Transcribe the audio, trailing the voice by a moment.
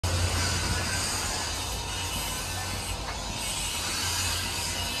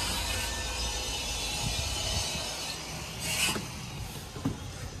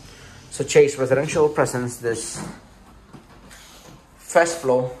So Chase Residential presents this first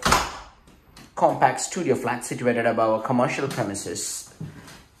floor compact studio flat situated above a commercial premises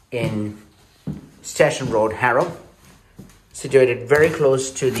in Station Road, Harrow, situated very close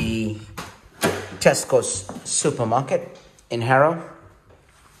to the Tesco's supermarket in Harrow.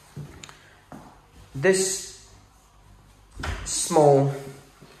 This small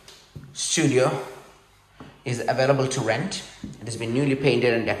studio is available to rent. It has been newly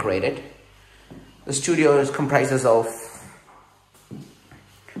painted and decorated. The studio comprises of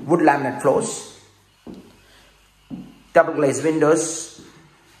wood laminate floors, double-glazed windows,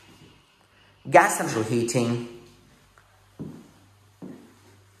 gas central heating,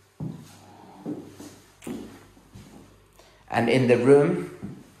 and in the room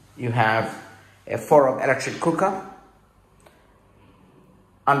you have a 4-hour electric cooker,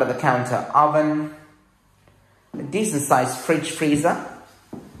 under the counter oven, a decent sized fridge freezer,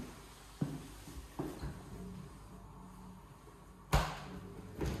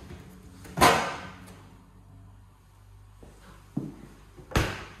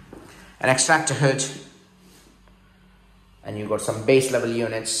 an extractor hood, and you've got some base level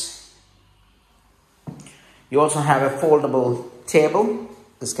units. You also have a foldable table.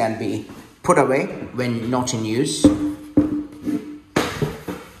 This can be put away when not in use,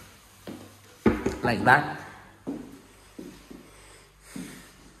 like that.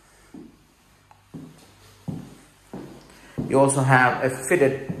 You also have a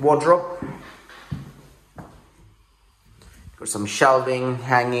fitted wardrobe. Got some shelving,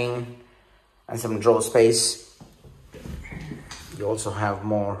 hanging, and some drawer space. You also have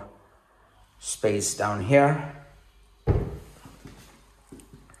more space down here.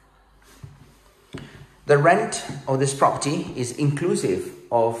 The rent of this property is inclusive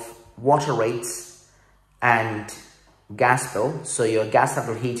of water rates and gas bill. So your gas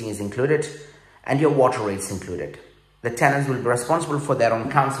central heating is included and your water rates included. The tenants will be responsible for their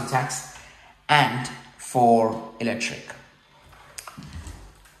own council tax and for electric.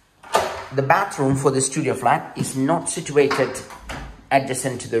 The bathroom for the studio flat is not situated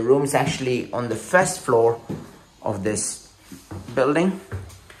adjacent to the room. It's actually on the first floor of this building.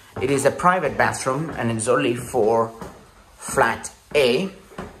 It is a private bathroom and it is only for flat A,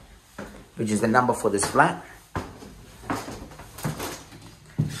 which is the number for this flat.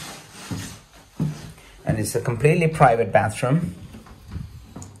 And it's a completely private bathroom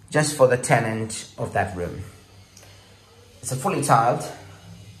just for the tenant of that room. It's a fully tiled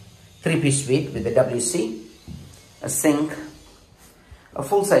 3-piece suite with a WC, a sink, a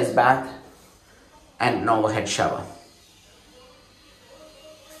full-size bath, and an overhead shower.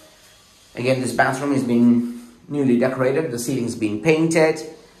 Again, this bathroom has been newly decorated. The ceiling's been painted,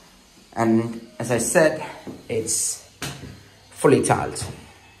 and as I said, it's fully tiled.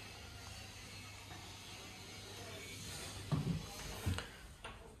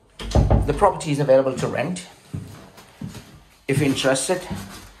 The property is available to rent. If you're interested,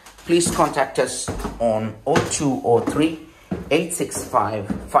 please contact us on 0203 865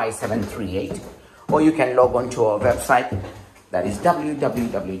 5738, or you can log on to our website, that is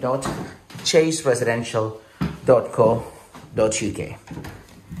www.chaseresidential.co.uk.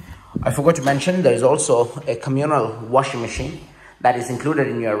 I forgot to mention there is also a communal washing machine that is included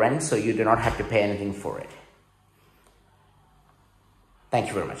in your rent, so you do not have to pay anything for it. Thank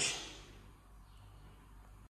you very much.